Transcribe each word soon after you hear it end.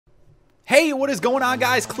Hey, what is going on,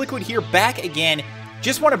 guys? Kliquid here, back again.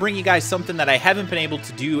 Just want to bring you guys something that I haven't been able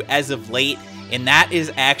to do as of late, and that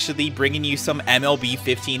is actually bringing you some MLB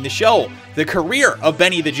 15 The Show, the career of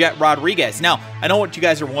Benny the Jet Rodriguez. Now, I know what you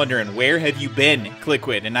guys are wondering. Where have you been,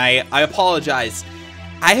 Kliquid? And I apologize.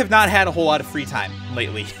 I have not had a whole lot of free time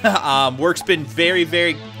lately. Work's been very,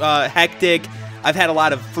 very hectic. I've had a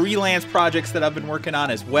lot of freelance projects that I've been working on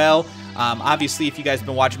as well. Obviously, if you guys have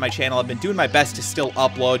been watching my channel, I've been doing my best to still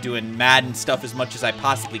upload, doing Madden stuff as much as I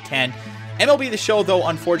possibly can. MLB The Show, though,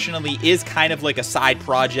 unfortunately, is kind of like a side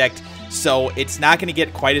project, so it's not going to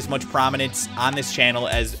get quite as much prominence on this channel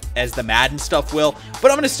as the Madden stuff will,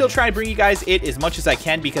 but I'm going to still try and bring you guys it as much as I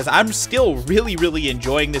can because I'm still really, really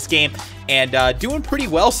enjoying this game and doing pretty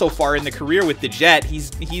well so far in the career with the Jet.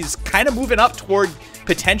 He's kind of moving up toward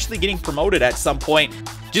potentially getting promoted at some point.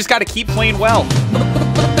 Just got to keep playing well.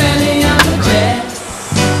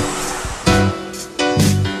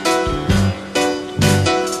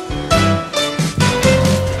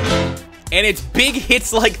 And it's big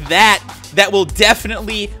hits like that that will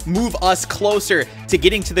definitely move us closer to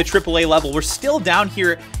getting to the AAA level. We're still down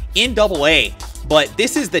here in AA, but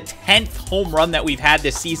this is the 10th home run that we've had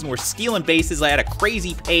this season. We're stealing bases at a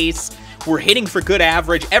crazy pace. We're hitting for good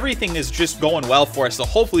average. Everything is just going well for us, so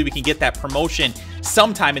hopefully we can get that promotion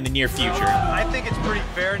sometime in the near future. I think it's pretty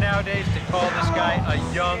fair nowadays to call this guy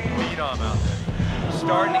a young phenom out there. He's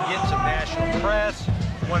starting to get some national press,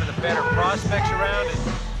 one of the better prospects around, and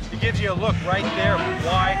he gives you a look right there of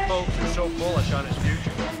why folks are so bullish on his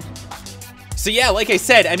future. So yeah, like I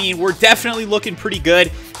said, I mean, we're definitely looking pretty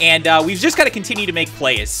good, and we've just got to continue to make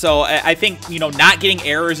plays. So I think, you know, not getting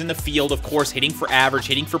errors in the field, of course, hitting for average,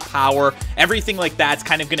 hitting for power, everything like that's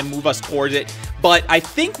kind of going to move us towards it. But I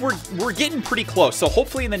think we're getting pretty close. So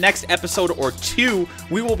hopefully in the next episode or two,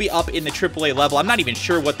 we will be up in the AAA level. I'm not even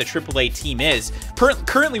sure what the AAA team is.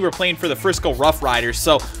 Currently, we're playing for the Frisco Rough Riders,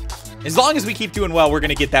 so as long as we keep doing well, we're going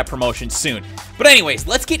to get that promotion soon. But anyways,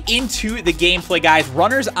 let's get into the gameplay, guys.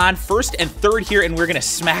 Runners on first and third here, and we're going to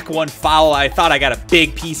smack one foul. I thought I got a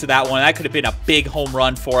big piece of that one. That could have been a big home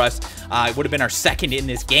run for us. It would have been our second in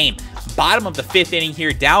this game. Bottom of the fifth inning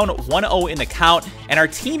here, down 1-0 in the count, and our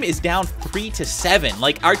team is down 3-7.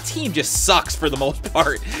 Like, our team just sucks for the most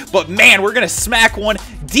part. But man, we're going to smack one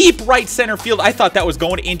deep right center field. I thought that was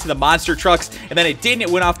going into the monster trucks, and then it didn't. It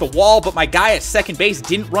went off the wall, but my guy at second base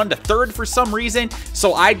didn't run to third for some reason,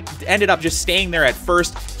 so I ended up just staying there at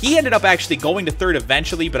first. He ended up actually going to third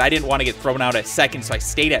eventually, but I didn't want to get thrown out at second, so I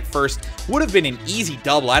stayed at first. Would have been an easy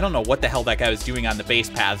double. I don't know what the hell that guy was doing on the base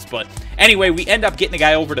paths, but anyway, we end up getting the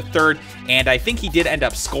guy over to third, and I think he did end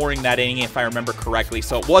up scoring that inning if I remember correctly,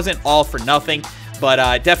 so it wasn't all for nothing,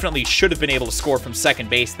 but definitely should have been able to score from second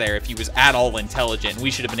base there if he was at all intelligent. We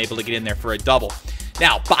should have been able to get in there for a double.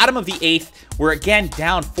 Now, bottom of the eighth, we're again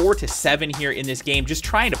down 4-7 here in this game, just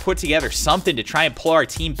trying to put together something to try and pull our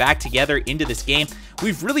team back together into this game.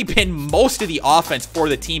 We've really been most of the offense for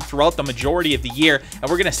the team throughout the majority of the year, and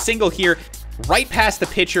we're going to single here right past the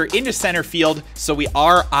pitcher into center field, so we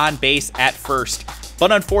are on base at first.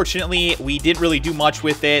 But unfortunately, we didn't really do much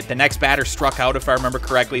with it. The next batter struck out, if I remember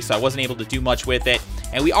correctly, so I wasn't able to do much with it.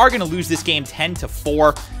 And we are going to lose this game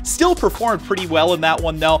 10-4. Still performed pretty well in that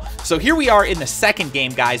one, though. So here we are in the second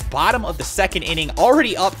game, guys. Bottom of the second inning,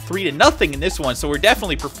 already up 3-0 in this one. So we're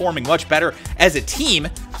definitely performing much better as a team.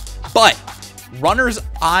 But runners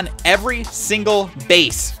on every single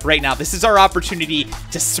base right now. This is our opportunity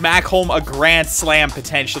to smack home a grand slam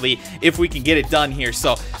potentially if we can get it done here.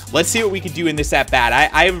 So let's see what we can do in this at bat.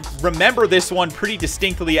 I remember this one pretty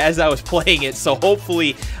distinctly as I was playing it, so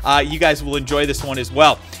hopefully you guys will enjoy this one as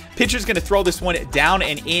well. Pitcher's going to throw this one down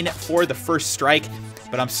and in for the first strike.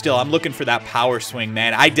 But I'm looking for that power swing,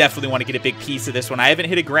 man. I definitely want to get a big piece of this one. I haven't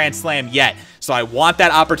hit a grand slam yet, so I want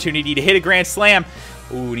that opportunity to hit a grand slam.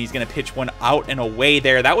 Ooh, and he's going to pitch one out and away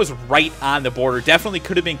there. That was right on the border. Definitely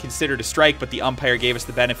could have been considered a strike, but the umpire gave us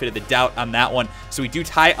the benefit of the doubt on that one. So we do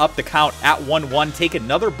tie up the count at 1-1. Take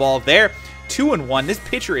another ball there. 2-1. This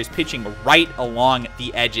pitcher is pitching right along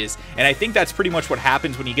the edges, and I think that's pretty much what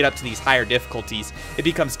happens when you get up to these higher difficulties. It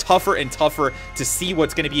becomes tougher and tougher to see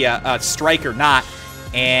what's going to be a strike or not.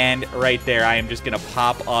 And right there, I am just going to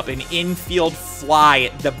pop up an infield fly.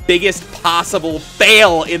 The biggest possible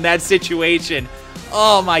fail in that situation.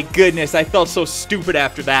 Oh my goodness, I felt so stupid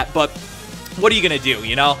after that, but what are you going to do,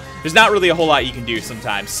 you know? There's not really a whole lot you can do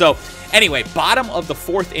sometimes. So anyway, bottom of the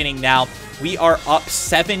fourth inning now. we are up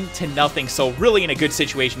 7-0. So really in a good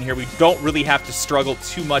situation here. We don't really have to struggle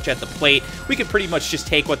too much at the plate. We could pretty much just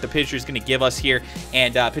take what the pitcher is going to give us here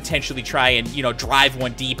and potentially try and, you know, drive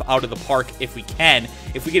one deep out of the park if we can.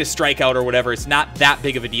 If we get a strikeout or whatever, it's not that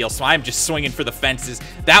big of a deal. So I'm just swinging for the fences.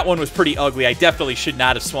 That one was pretty ugly. I definitely should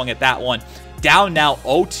not have swung at that one. Down now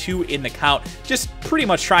 0-2 in the count. Just pretty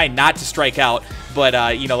much trying not to strike out.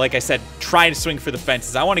 But, you know, like I said, trying to swing for the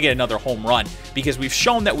fences. I want to get another home run because we've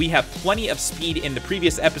shown that we have plenty of speed in the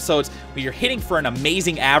previous episodes. We are hitting for an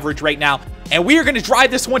amazing average right now. And we are going to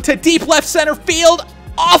drive this one to deep left center field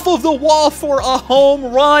off of the wall for a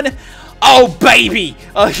home run. Oh, baby,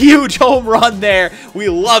 a huge home run there. We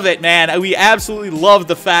love it, man. We absolutely love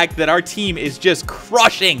the fact that our team is just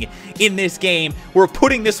crushing in this game. We're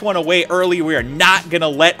putting this one away early. We are not going to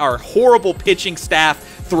let our horrible pitching staff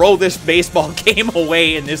throw this baseball game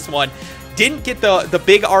away in this one. Didn't get the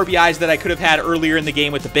big RBIs that I could have had earlier in the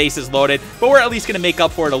game with the bases loaded, but we're at least going to make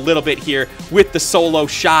up for it a little bit here with the solo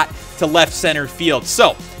shot to left center field.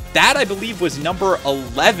 So that, I believe, was number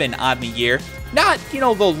 11 on the year. Not, you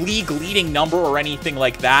know, the league leading number or anything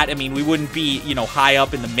like that. I mean, we wouldn't be, you know, high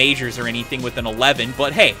up in the majors or anything with an 11.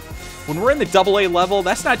 But hey, when we're in the AA level,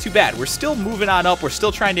 that's not too bad. We're still moving on up. We're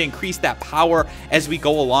still trying to increase that power as we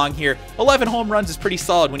go along here. 11 home runs is pretty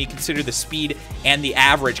solid when you consider the speed and the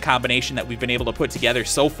average combination that we've been able to put together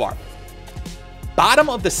so far. Bottom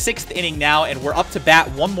of the 6th inning now, and we're up to bat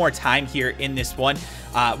one more time here in this one.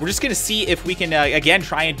 We're just going to see if we can, again,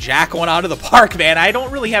 try and jack one out of the park, man. I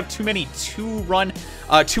don't really have too many two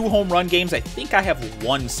home run games. I think I have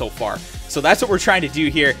one so far. So that's what we're trying to do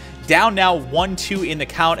here. Down now 1-2 in the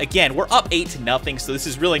count. Again, we're up 8-0, so this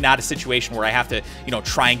is really not a situation where I have to, you know,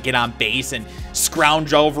 try and get on base and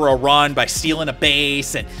scrounge over a run by stealing a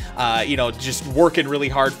base and, you know, just working really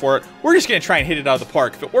hard for it. We're just going to try and hit it out of the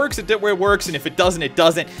park. If it works, it works, and if it doesn't, it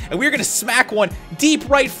doesn't. And we're going to smack one deep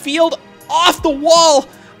right field off the wall,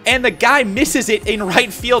 and the guy misses it in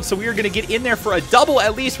right field, so we are going to get in there for a double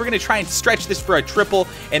at least. We're going to try and stretch this for a triple,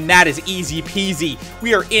 and that is easy peasy.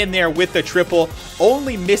 We are in there with the triple,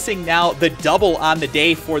 only missing now the double on the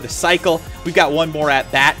day for the cycle. We've got one more at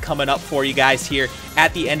bat coming up for you guys here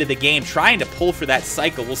at the end of the game, trying to pull for that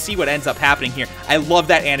cycle. We'll see what ends up happening here. I love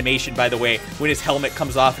that animation, by the way, when his helmet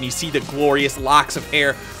comes off and you see the glorious locks of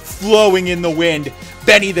hair flowing in the wind.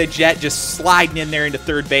 Benny the Jet just sliding in there into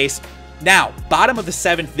third base. Now, bottom of the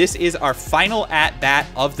 7th, this is our final at-bat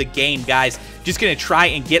of the game, guys. Just going to try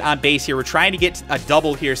and get on base here. We're trying to get a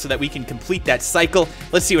double here so that we can complete that cycle.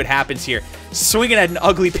 Let's see what happens here. Swinging at an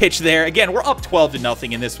ugly pitch there. Again, we're up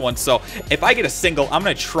 12-0 in this one, so if I get a single, I'm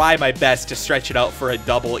going to try my best to stretch it out for a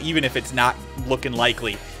double, even if it's not looking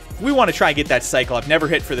likely. We want to try and get that cycle. I've never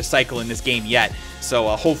hit for the cycle in this game yet, so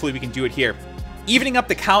hopefully we can do it here. Evening up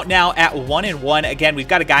the count now at 1-1. Again, we've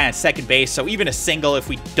got a guy on second base, so even a single, if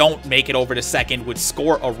we don't make it over to second, would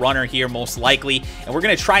score a runner here most likely. And we're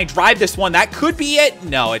going to try and drive this one. That could be it.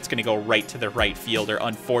 No, it's going to go right to the right fielder,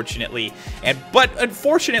 unfortunately. But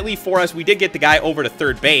unfortunately for us, we did get the guy over to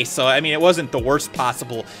third base. So, I mean, it wasn't the worst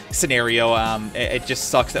possible scenario. It just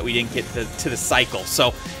sucks that we didn't get to the cycle.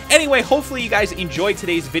 So, anyway, hopefully you guys enjoyed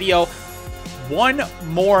today's video. One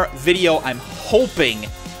more video, I'm hoping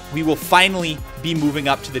we will finally be moving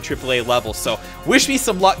up to the AAA level. So wish me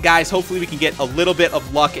some luck, guys. Hopefully we can get a little bit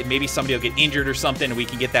of luck and maybe somebody will get injured or something and we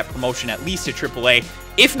can get that promotion at least to AAA,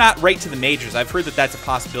 if not right to the majors. I've heard that that's a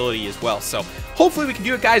possibility as well. So hopefully we can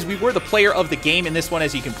do it, guys. We were the player of the game in this one,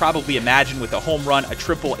 as you can probably imagine, with a home run, a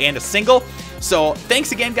triple, and a single. So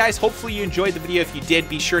thanks again, guys. Hopefully you enjoyed the video. If you did,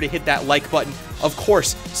 be sure to hit that like button. Of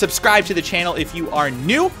course, subscribe to the channel if you are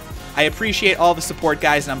new. I appreciate all the support,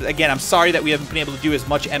 guys, and again, I'm sorry that we haven't been able to do as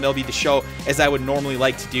much MLB The Show as I would normally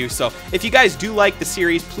like to do. So if you guys do like the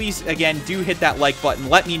series, please, again, do hit that like button.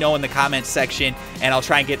 Let me know in the comments section, and I'll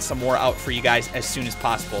try and get some more out for you guys as soon as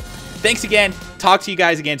possible. Thanks again. Talk to you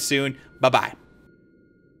guys again soon. Bye-bye.